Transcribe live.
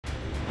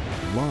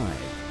Live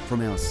from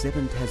our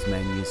 7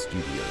 Tasmania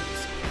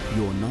studios,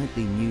 your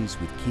nightly news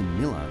with Kim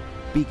Miller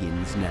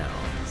begins now.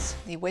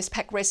 The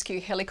Westpac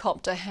rescue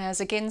helicopter has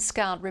again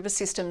scoured river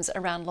systems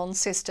around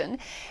Launceston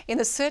in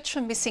the search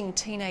for missing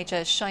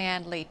teenager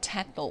Cheyenne Lee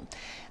Tatnall.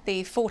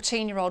 The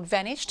 14-year-old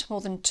vanished more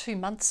than 2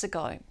 months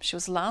ago. She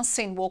was last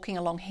seen walking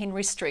along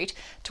Henry Street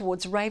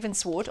towards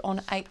Ravenswood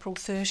on April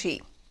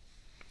 30.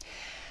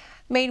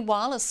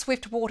 Meanwhile, a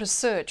swift water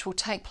search will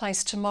take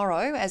place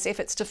tomorrow as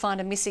efforts to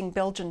find a missing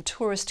Belgian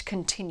tourist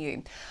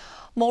continue.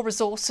 More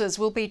resources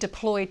will be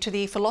deployed to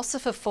the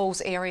Philosopher Falls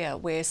area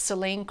where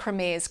Celine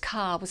Cremer's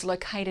car was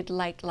located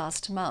late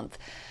last month.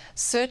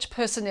 Search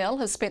personnel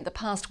have spent the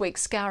past week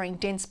scouring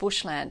dense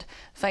bushland,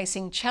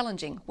 facing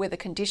challenging weather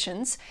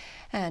conditions.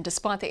 And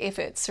despite the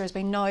efforts, there has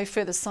been no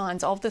further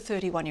signs of the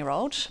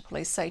 31-year-old.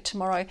 Police say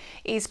tomorrow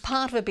is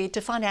part of a bid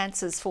to find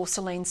answers for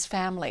Celine's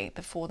family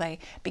before they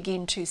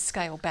begin to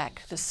scale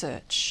back the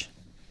search.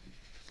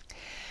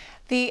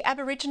 The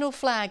Aboriginal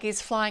flag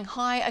is flying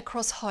high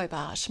across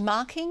Hobart,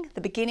 marking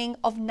the beginning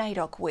of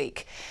NAIDOC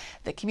Week.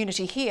 The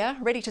community here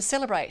ready to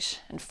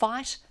celebrate and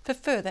fight for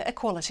further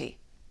equality.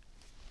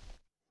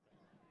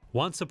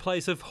 Once a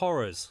place of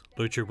horrors,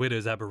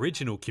 Lutruwita's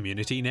Aboriginal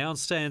community now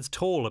stands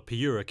tall at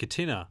Piura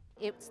Katina.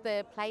 It's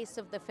the place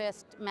of the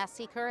first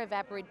massacre of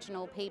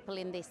Aboriginal people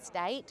in this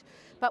state,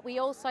 but we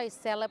also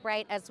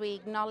celebrate as we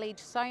acknowledge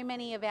so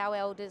many of our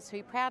elders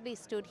who proudly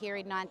stood here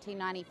in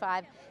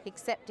 1995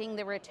 accepting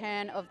the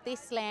return of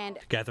this land.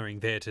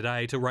 Gathering there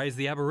today to raise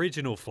the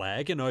Aboriginal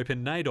flag and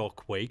open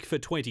NAIDOC Week for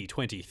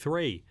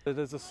 2023.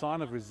 There's a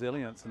sign of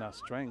resilience and our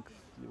strength.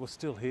 We're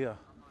still here.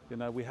 You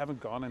know, we haven't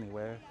gone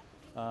anywhere.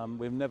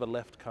 We've never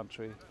left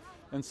country.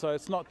 And so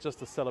it's not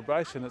just a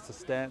celebration, it's a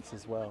stance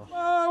as well.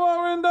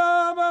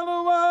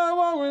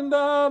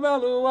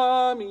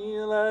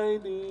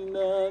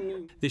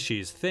 This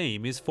year's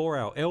theme is for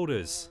our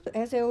elders.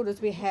 As elders,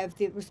 we have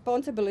the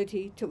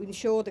responsibility to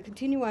ensure the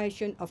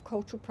continuation of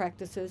cultural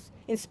practices,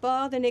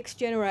 inspire the next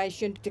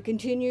generation to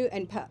continue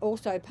and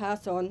also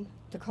pass on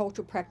the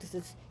cultural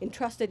practices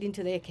entrusted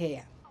into their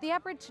care. The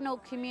Aboriginal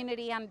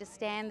community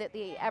understand that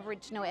the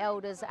Aboriginal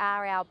elders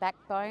are our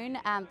backbone.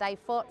 They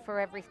fought for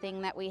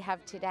everything that we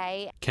have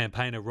today.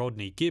 Campaigner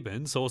Rodney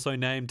Gibbons also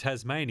named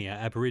Tasmania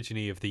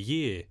Aborigine of the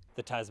Year.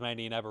 The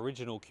Tasmanian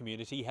Aboriginal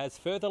community has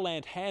further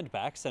land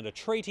handbacks and a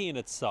treaty in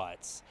its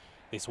sights.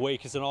 This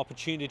week is an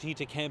opportunity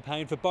to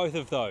campaign for both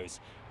of those,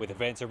 with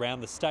events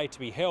around the state to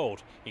be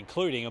held,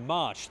 including a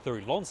march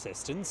through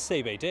Launceston's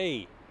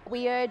CBD.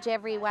 We urge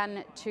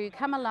everyone to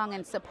come along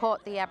and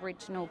support the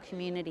Aboriginal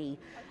community.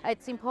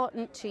 It's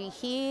important to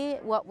hear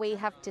what we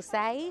have to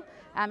say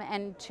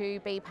and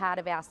to be part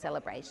of our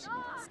celebrations.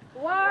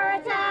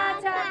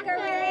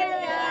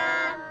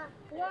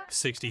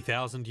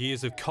 60,000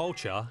 years of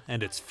culture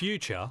and its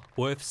future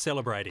worth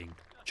celebrating.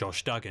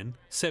 Josh Duggan,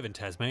 7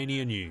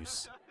 Tasmania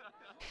News.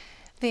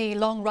 The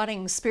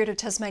long-running Spirit of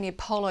Tasmania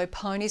polo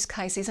ponies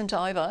case isn't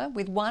over,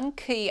 with one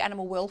key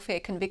animal welfare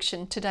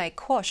conviction today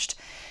quashed.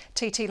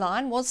 TT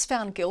Line was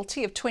found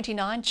guilty of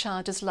 29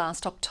 charges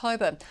last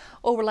October,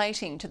 all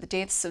relating to the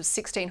deaths of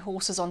 16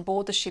 horses on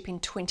board the ship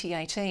in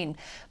 2018.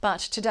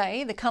 But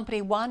today, the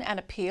company won an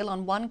appeal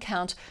on one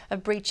count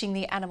of breaching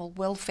the Animal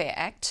Welfare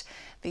Act.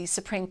 The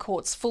Supreme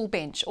Court's full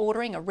bench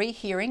ordering a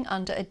rehearing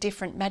under a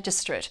different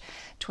magistrate.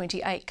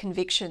 28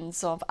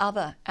 convictions of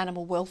other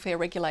animal welfare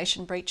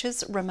regulation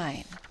breaches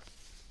remain.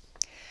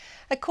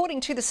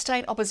 According to the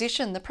state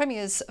opposition, the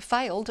Premier's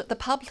failed the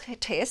public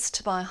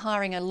test by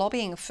hiring a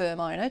lobbying firm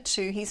owner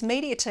to his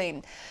media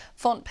team.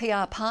 Font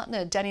PR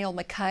partner Danielle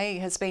McKay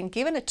has been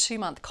given a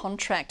 2-month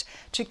contract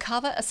to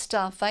cover a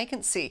staff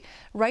vacancy,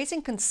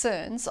 raising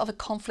concerns of a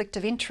conflict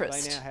of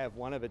interest. They now have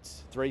one of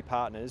its 3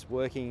 partners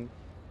working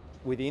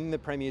within the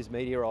Premier's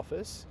media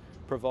office,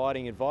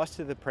 providing advice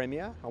to the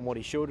Premier on what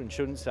he should and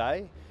shouldn't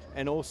say,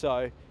 and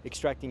also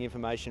extracting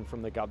information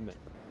from the government.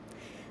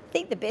 I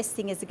think the best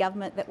thing as a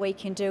government that we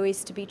can do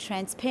is to be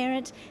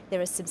transparent.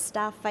 There are some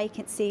staff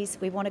vacancies.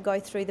 We want to go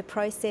through the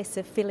process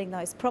of filling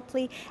those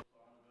properly.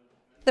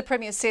 The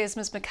Premier says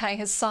Ms McKay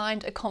has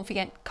signed a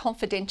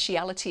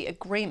confidentiality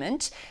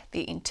agreement.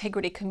 The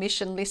Integrity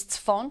Commission lists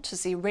Font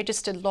as the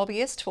registered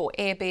lobbyist for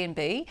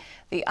Airbnb,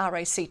 the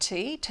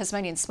RACT,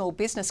 Tasmanian Small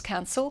Business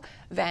Council,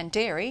 Van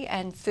Dairy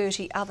and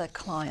 30 other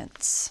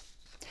clients.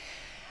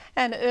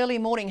 An early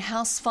morning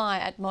house fire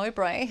at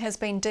Mowbray has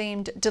been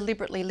deemed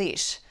deliberately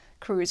lit.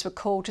 Crews were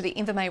called to the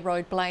Invermay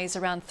Road blaze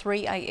around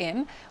 3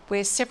 a.m,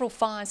 where several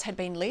fires had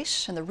been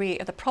lit and the rear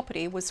of the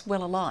property was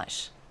well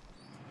alight.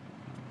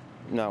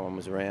 No one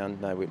was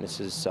around, no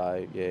witnesses,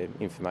 so yeah,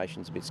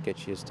 information's a bit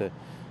sketchy as to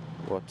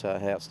how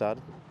it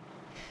started.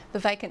 The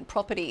vacant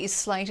property is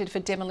slated for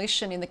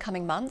demolition in the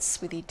coming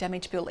months, with the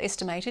damage bill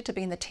estimated to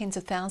be in the tens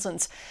of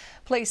thousands.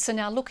 Police are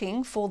now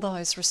looking for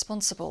those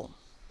responsible.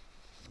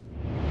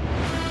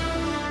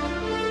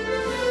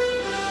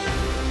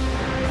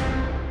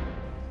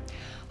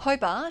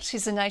 Hobart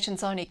is the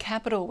nation's only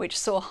capital which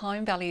saw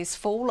home values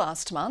fall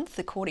last month,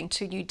 according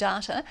to new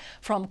data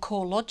from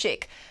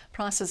CoreLogic.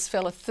 Prices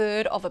fell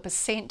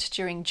 1/3%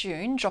 during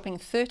June, dropping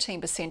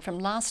 13% from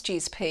last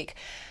year's peak.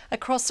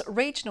 Across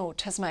regional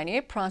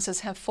Tasmania,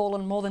 prices have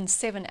fallen more than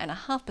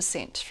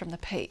 7.5% from the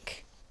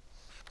peak.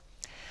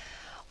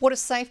 Water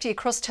safety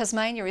across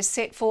Tasmania is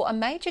set for a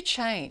major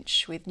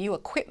change, with new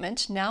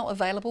equipment now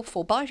available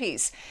for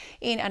boaties.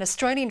 In an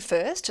Australian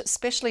first,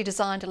 specially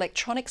designed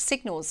electronic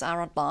signals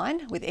are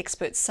online, with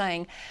experts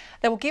saying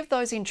they will give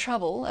those in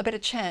trouble a better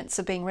chance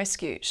of being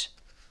rescued.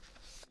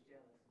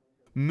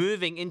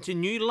 Moving into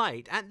new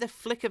light at the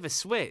flick of a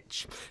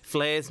switch.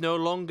 Flares no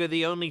longer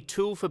the only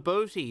tool for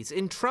boaties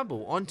in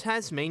trouble on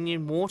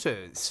Tasmanian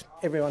waters.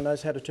 Everyone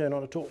knows how to turn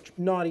on a torch.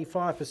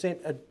 95%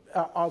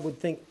 I would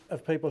think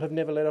of people have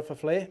never let off a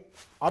flare.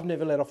 I've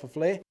never let off a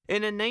flare.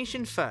 In a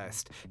nation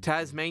first,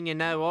 Tasmania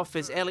now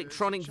offers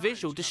electronic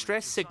visual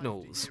distress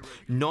signals,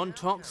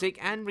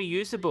 non-toxic and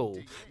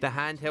reusable. The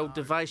handheld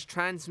device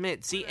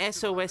transmits the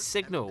SOS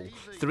signal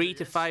 3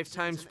 to 5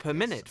 times per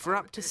minute for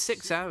up to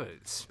 6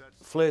 hours.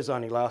 Flares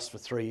only last for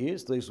 3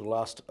 years. These will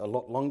last a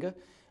lot longer.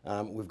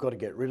 We've got to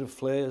get rid of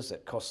flares.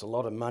 That costs a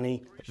lot of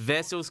money.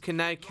 Vessels can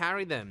now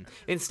carry them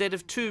instead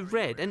of 2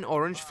 red and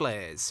orange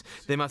flares.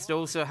 They must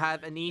also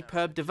have an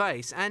EPIRB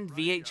device and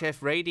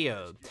VHF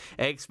radio.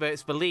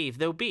 Experts believe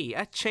there'll be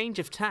a change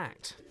of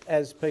tact.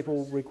 As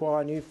people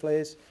require new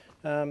flares,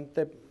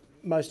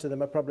 most of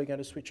them are probably going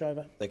to switch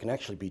over. They can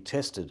actually be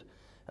tested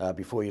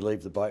before you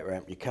leave the boat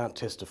ramp. You can't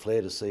test a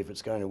flare to see if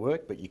it's going to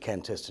work, but you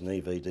can test an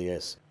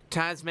EVDS.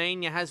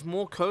 Tasmania has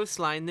more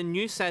coastline than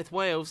New South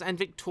Wales and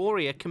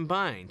Victoria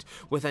combined,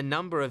 with a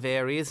number of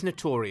areas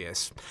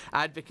notorious.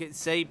 Advocates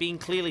say being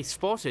clearly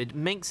spotted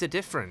makes a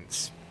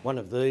difference. One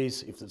of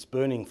these, if it's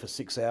burning for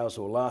 6 hours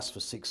or lasts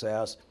for 6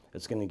 hours,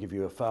 it's going to give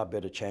you a far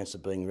better chance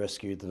of being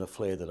rescued than a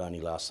flare that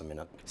only lasts a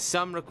minute.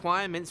 Some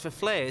requirements for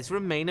flares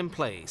remain in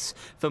place.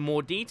 For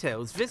more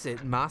details,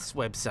 visit MAST's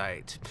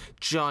website.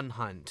 John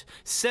Hunt,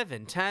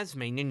 7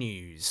 Tasmania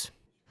News.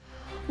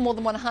 More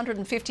than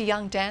 150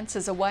 young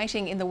dancers are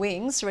waiting in the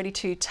wings, ready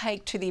to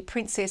take to the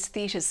Princess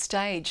Theatre's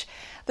stage.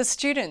 The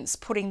students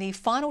putting the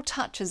final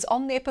touches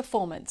on their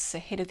performance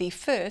ahead of the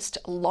first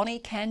Lonnie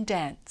Can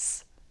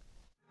Dance.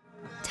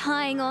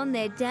 Tying on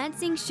their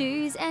dancing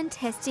shoes and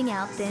testing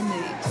out their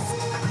moves.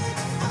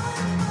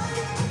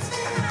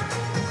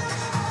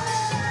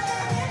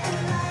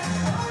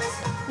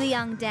 The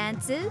young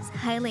dancers,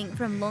 hailing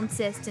from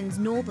Launceston's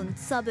northern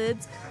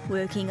suburbs,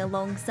 working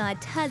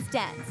alongside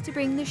TasDance to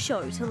bring the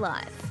show to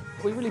life.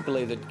 We really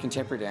believe that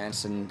contemporary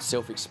dance and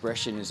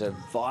self-expression is a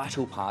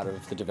vital part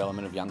of the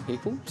development of young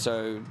people.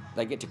 So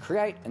they get to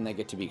create and they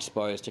get to be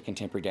exposed to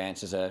contemporary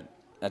dance as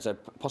a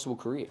possible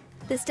career.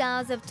 The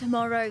stars of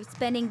tomorrow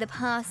spending the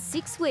past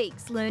 6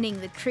 weeks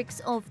learning the tricks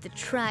of the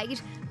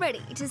trade,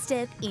 ready to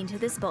step into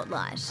the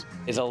spotlight.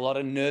 There's a lot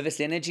of nervous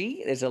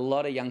energy. There's a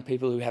lot of young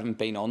people who haven't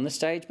been on the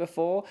stage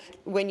before.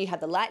 When you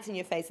have the lights in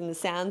your face and the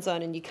sound's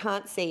on and you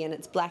can't see and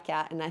it's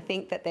blackout, and I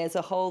think that there's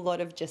a whole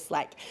lot of just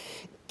like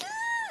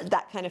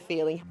that kind of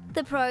feeling.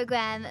 The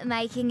program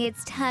making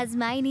its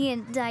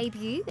Tasmanian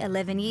debut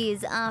 11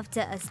 years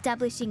after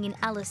establishing in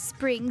Alice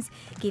Springs,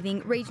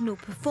 giving regional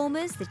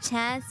performers the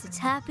chance to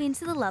tap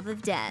into the love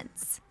of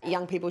dance.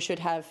 Young people should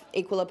have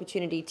equal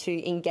opportunity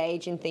to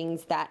engage in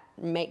things that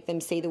make them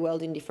see the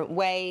world in different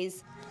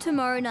ways.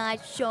 Tomorrow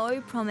night's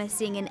show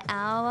promising an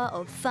hour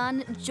of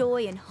fun,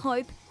 joy and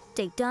hope,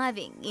 deep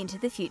diving into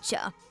the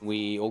future.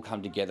 We all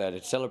come together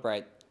to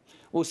celebrate.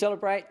 We'll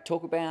celebrate,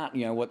 talk about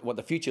what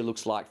the future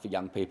looks like for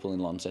young people in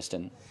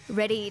Launceston.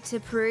 Ready to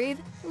prove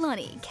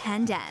Lonnie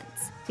can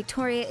dance.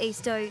 Victoria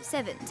Easto,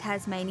 7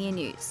 Tasmania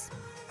News.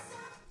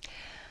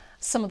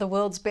 Some of the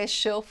world's best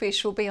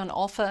shellfish will be on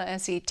offer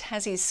as the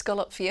Tassie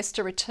Scallop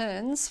Fiesta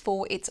returns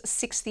for its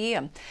 6th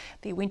year.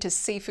 The winter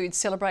seafood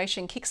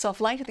celebration kicks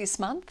off later this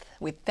month,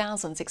 with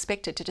thousands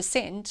expected to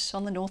descend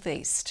on the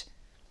northeast.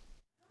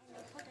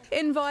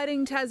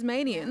 Inviting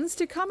Tasmanians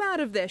to come out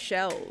of their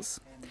shells.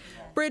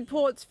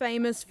 Bridport's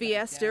famous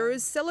Fiesta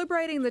is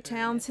celebrating the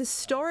town's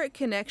historic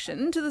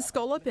connection to the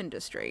scallop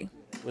industry.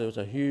 There was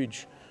a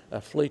huge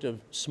fleet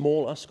of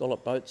smaller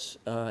scallop boats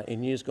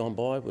in years gone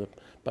by, were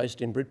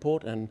based in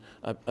Bridport, and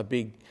a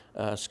big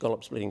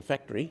scallop splitting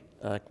factory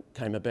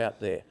came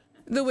about there.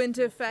 The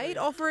winter fete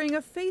offering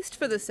a feast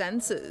for the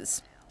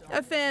senses.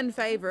 A fan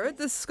favourite,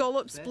 the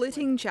Scallop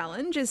Splitting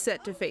Challenge is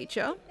set to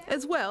feature,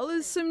 as well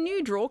as some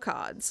new draw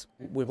cards.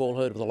 We've all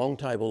heard of the long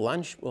table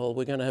lunch. Well,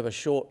 we're going to have a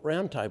short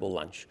round table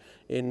lunch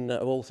in,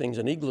 of all things,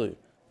 an igloo.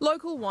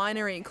 Local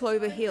winery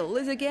Clover Hill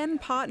is again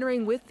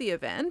partnering with the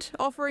event,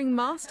 offering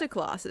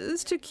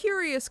masterclasses to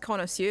curious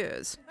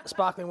connoisseurs.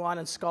 Sparkling wine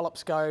and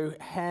scallops go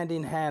hand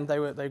in hand.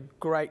 They're a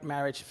great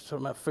marriage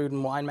from a food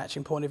and wine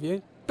matching point of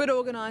view. But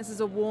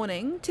organisers are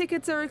warning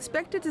tickets are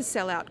expected to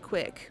sell out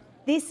quick.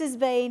 This has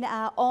been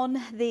on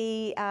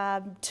the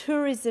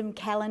tourism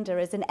calendar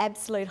as an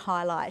absolute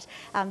highlight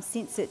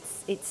since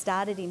it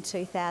started in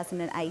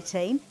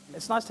 2018.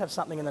 It's nice to have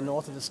something in the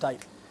north of the state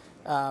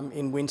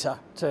in winter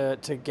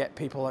to get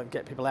people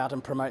out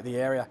and promote the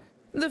area.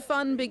 The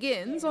fun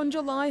begins on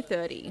July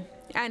 30.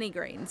 Annie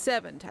Green,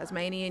 7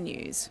 Tasmania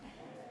News.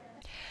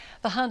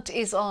 The hunt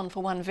is on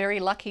for one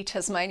very lucky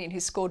Tasmanian who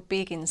scored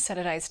big in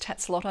Saturday's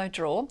Tats Lotto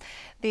draw.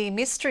 The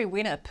mystery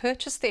winner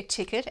purchased their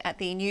ticket at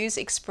the News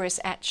Express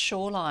at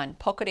Shoreline,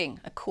 pocketing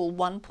a cool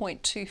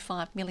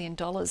 $1.25 million.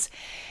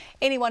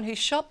 Anyone who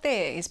shopped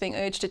there is being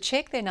urged to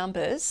check their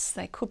numbers.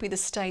 They could be the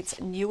state's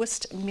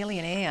newest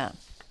millionaire.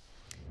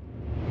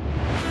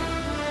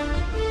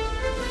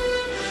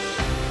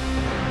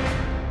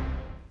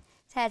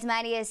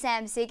 Tasmania's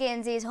Sam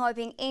Siggins is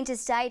hoping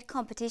interstate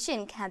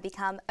competition can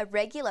become a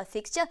regular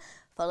fixture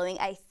following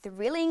a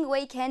thrilling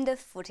weekend of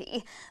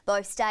footy.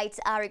 Both states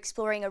are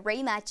exploring a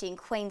rematch in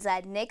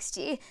Queensland next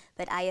year,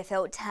 but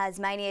AFL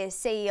Tasmania's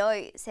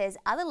CEO says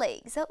other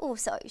leagues are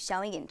also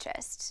showing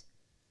interest.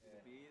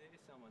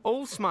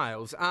 All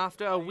smiles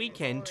after a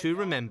weekend to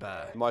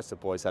remember. Most of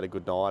the boys had a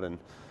good night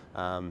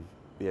and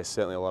yeah,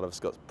 certainly a lot of us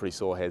got pretty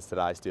sore heads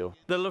today still.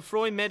 The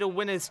Lefroy medal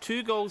winners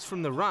 2 goals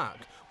from the ruck,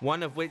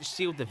 one of which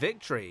sealed the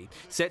victory,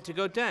 set to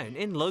go down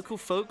in local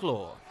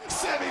folklore.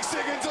 7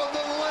 seconds on the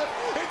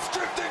left, it's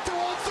drifting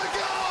towards the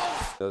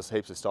goal! There was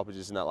heaps of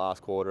stoppages in that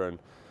last quarter and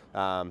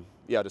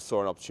yeah, I just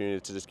saw an opportunity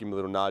to just give him a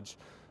little nudge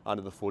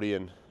under the footy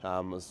and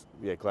was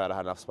glad I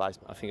had enough space.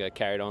 I think I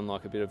carried on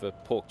like a bit of a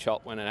pork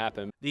chop when it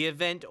happened. The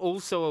event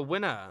also a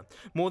winner.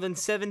 More than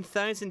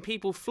 7,000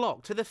 people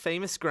flocked to the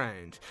famous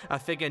ground, a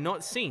figure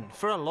not seen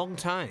for a long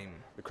time.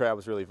 The crowd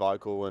was really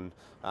vocal and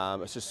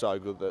it's just so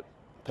good that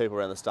people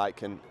around the state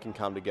can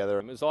come together.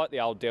 It was like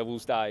the old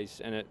Devils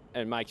days and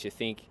it makes you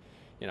think,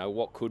 you know,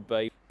 what could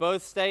be.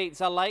 Both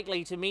states are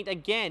likely to meet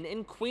again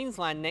in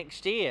Queensland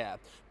next year,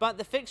 but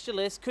the fixture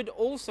list could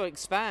also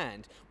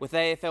expand, with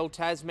AFL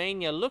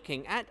Tasmania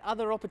looking at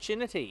other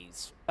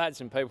opportunities. I had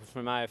some people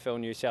from AFL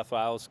New South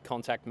Wales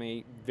contact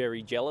me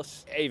very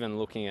jealous, even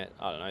looking at,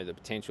 I don't know, the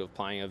potential of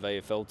playing a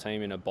VFL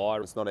team in a bye.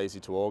 It's not easy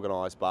to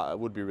organise, but it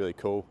would be really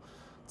cool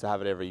to have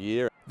it every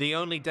year. The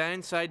only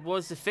downside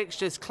was the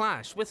fixtures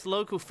clash with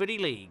local footy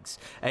leagues.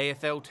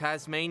 AFL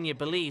Tasmania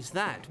believes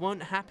that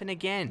won't happen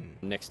again.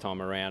 Next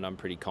time around, I'm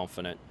pretty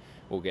confident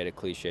we'll get a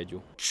clear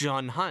schedule.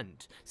 John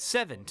Hunt,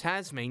 7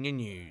 Tasmania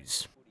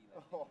News.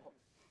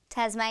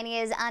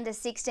 Tasmania's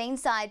under-16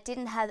 side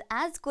didn't have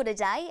as good a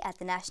day at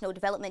the National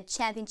Development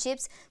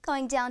Championships,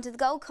 going down to the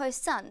Gold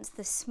Coast Suns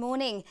this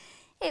morning.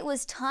 It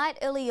was tight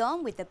early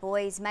on, with the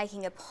boys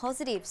making a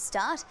positive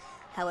start.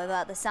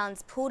 However, the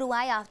Suns pulled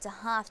away after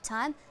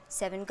half-time,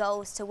 7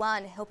 goals to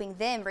 1, helping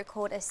them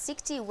record a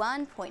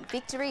 61-point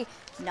victory,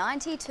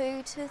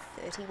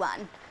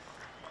 92-31.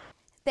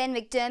 Ben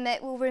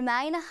McDermott will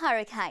remain a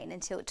Hurricane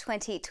until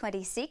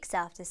 2026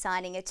 after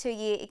signing a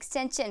 2-year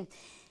extension.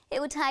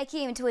 It will take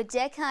him to a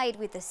decade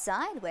with the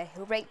side, where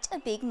he'll reach a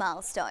big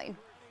milestone.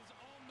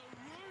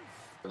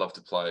 I'd love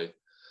to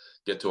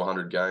get to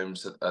 100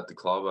 games at the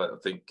club. I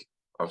think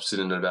I'm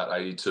sitting at about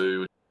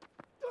 82.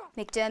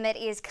 McDermott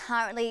is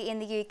currently in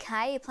the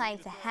UK playing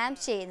for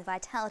Hampshire in the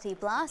Vitality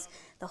Blast.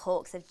 The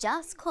Hawks have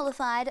just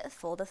qualified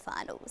for the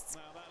finals.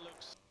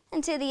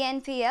 And to the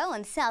NPL,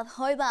 and South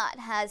Hobart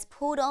has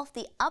pulled off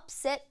the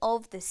upset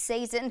of the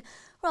season,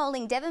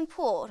 rolling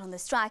Devonport on the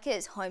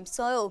Strikers' home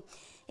soil.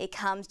 It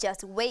comes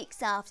just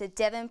weeks after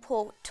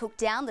Devonport took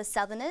down the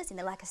Southerners in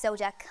the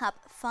Lackaselja Cup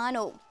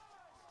final.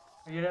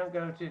 You don't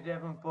go to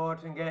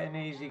Devonport and get an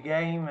easy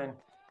game, and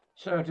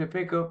so to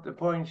pick up the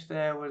points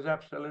there was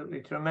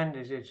absolutely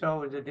tremendous. It's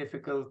always a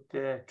difficult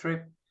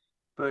trip,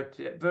 but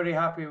very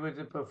happy with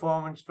the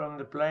performance from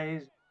the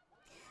players.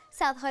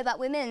 South Hobart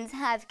Women's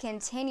have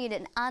continued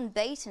an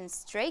unbeaten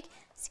streak.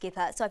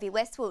 Skipper Sophie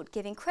Westwood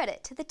giving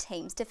credit to the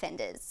team's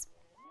defenders.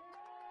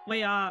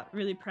 We are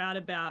really proud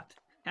about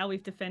how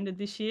we've defended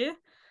this year.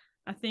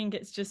 I think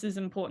it's just as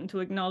important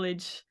to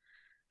acknowledge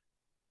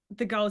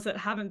the goals that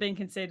haven't been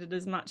conceded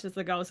as much as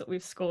the goals that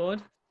we've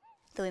scored.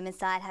 The women's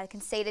side have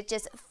conceded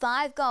just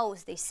 5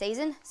 goals this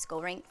season,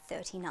 scoring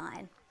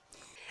 39.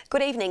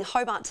 Good evening.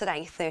 Hobart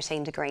today,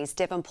 13 degrees.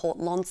 Devonport,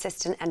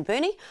 Launceston and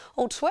Burnie,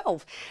 all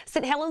 12.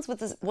 St Helens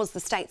was the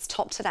state's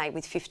top today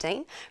with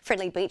 15.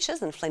 Friendly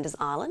Beaches and Flinders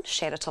Island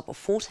shared a top of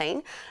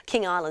 14.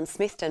 King Island,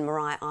 Smithton,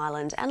 Maria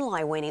Island and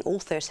Lyweni all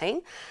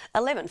 13.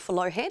 11 for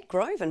Lowhead,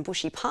 Grove and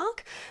Bushy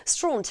Park.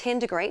 Strawn 10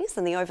 degrees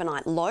and the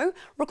overnight low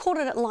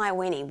recorded at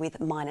Lyweni with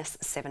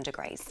 -7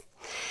 degrees.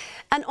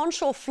 An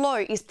onshore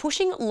flow is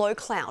pushing low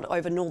cloud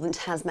over northern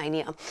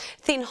Tasmania.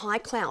 Thin high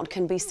cloud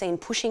can be seen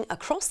pushing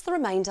across the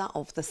remainder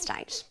of the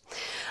state.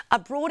 A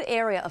broad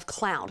area of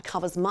cloud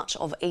covers much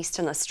of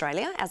eastern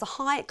Australia as a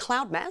high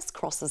cloud mass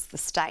crosses the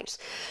state.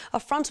 A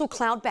frontal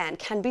cloud band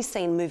can be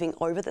seen moving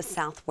over the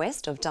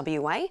southwest of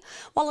WA,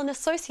 while an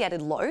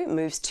associated low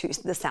moves to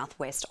the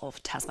southwest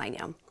of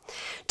Tasmania.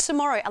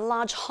 Tomorrow, a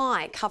large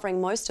high covering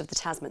most of the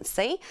Tasman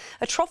Sea.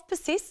 A trough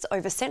persists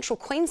over central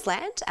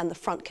Queensland and the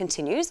front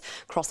continues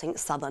crossing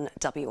southern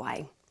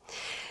WA.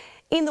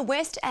 In the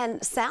west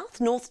and south,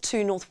 north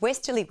to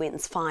northwesterly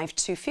winds 5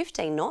 to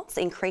 15 knots,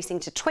 increasing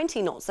to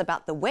 20 knots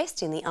about the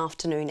west in the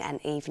afternoon and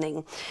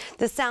evening.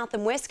 The south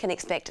and west can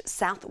expect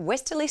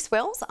southwesterly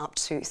swells up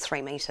to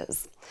 3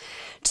 metres.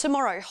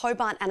 Tomorrow,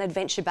 Hobart and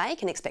Adventure Bay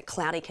can expect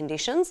cloudy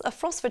conditions. A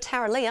frost for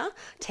Tarraleah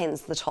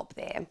tends the top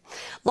there.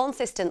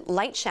 Launceston,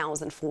 late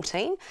showers and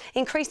 14.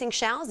 Increasing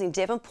showers in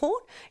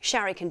Devonport,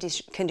 showery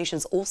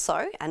conditions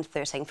also, and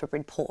 13 for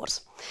Bridport.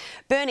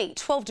 Burnie,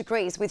 12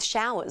 degrees with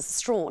showers.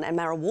 Strawn and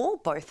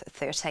Marrawar, both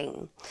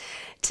 13.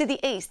 To the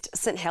east,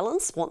 St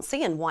Helens,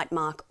 Swansea and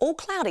Whitemark, all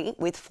cloudy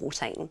with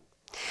 14.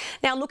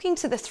 Now looking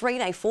to the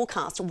 3-day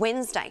forecast,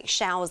 Wednesday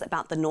showers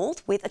about the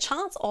north with a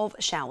chance of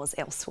showers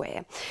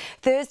elsewhere.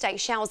 Thursday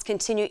showers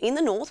continue in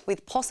the north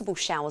with possible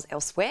showers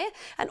elsewhere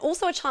and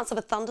also a chance of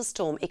a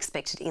thunderstorm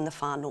expected in the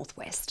far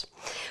northwest.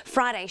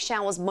 Friday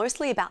showers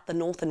mostly about the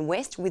north and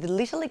west with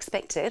little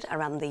expected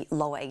around the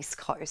lower east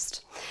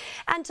coast.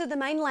 And to the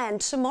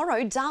mainland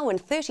tomorrow, Darwin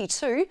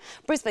 32,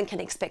 Brisbane can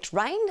expect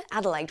rain,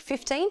 Adelaide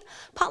 15,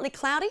 partly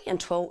cloudy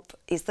and 12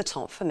 is the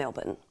top for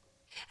Melbourne.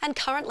 And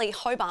currently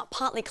Hobart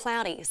partly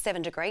cloudy,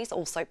 7 degrees,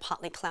 also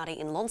partly cloudy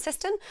in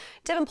Launceston,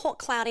 Devonport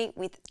cloudy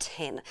with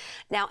 10.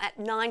 Now at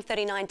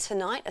 9:39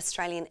 tonight,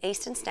 Australian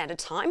Eastern Standard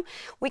Time,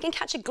 we can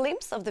catch a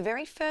glimpse of the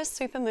very first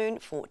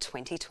supermoon for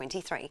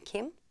 2023.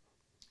 Kim?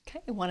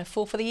 Okay, 1 of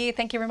 4 for the year.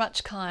 Thank you very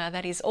much, Kaya.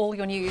 That is all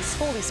your news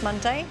for this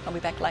Monday. I'll be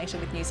back later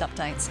with news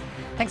updates.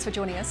 Thanks for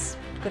joining us.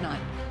 Good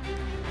night.